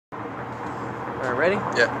Alright, ready?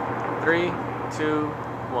 Yeah. 3, 2,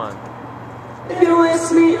 1. If you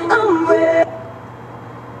ask me, I'm ready.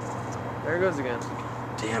 There it goes again.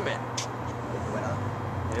 Damn it. It went up.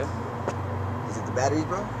 Yep. Is it the batteries,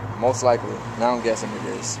 bro? Most likely. Now I'm guessing it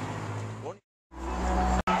is.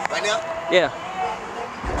 Right now? Yeah.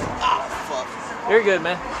 Ah, fuck. You're good,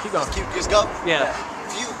 man. Keep going. Just go? Yeah.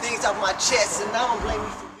 Few things off my chest and I don't blame you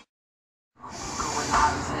for me.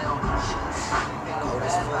 Cold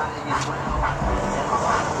as fuck.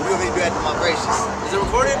 What do you want me to do after my braces? Is it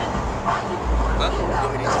recorded? Huh? You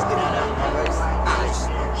want me to just get it after my braces?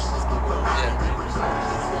 Yeah.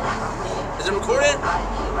 Is it recorded?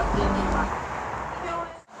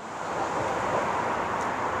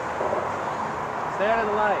 Stay out of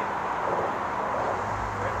the light.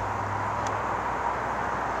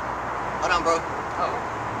 Hold on, bro. Oh,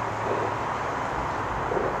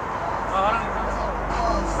 hold on.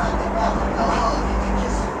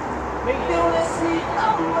 Make it on the phone.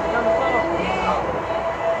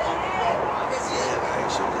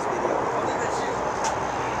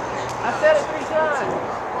 I said it 3 times.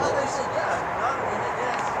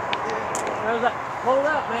 I was like, hold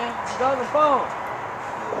up, man. It's on the phone.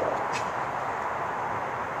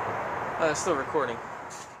 Oh, it's still recording.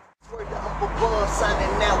 Word to up above,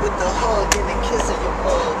 signing out with the hug and the kiss of your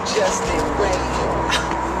mug, Justin Ray.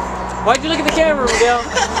 Why'd you look at the camera, Miguel?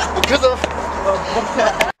 Because of...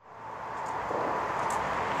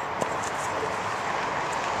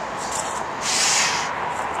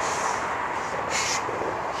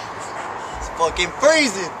 It's fucking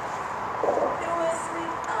freezing.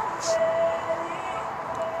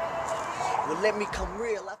 Well, let me come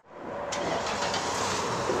real.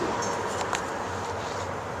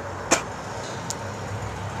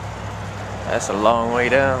 That's a long way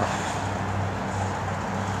down.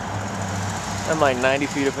 I'm like 90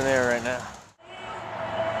 feet up in there right now.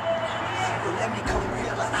 Well, let me come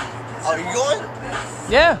real. Oh, you going?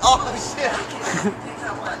 Yeah. Oh, shit.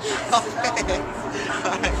 Okay.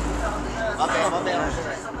 All right.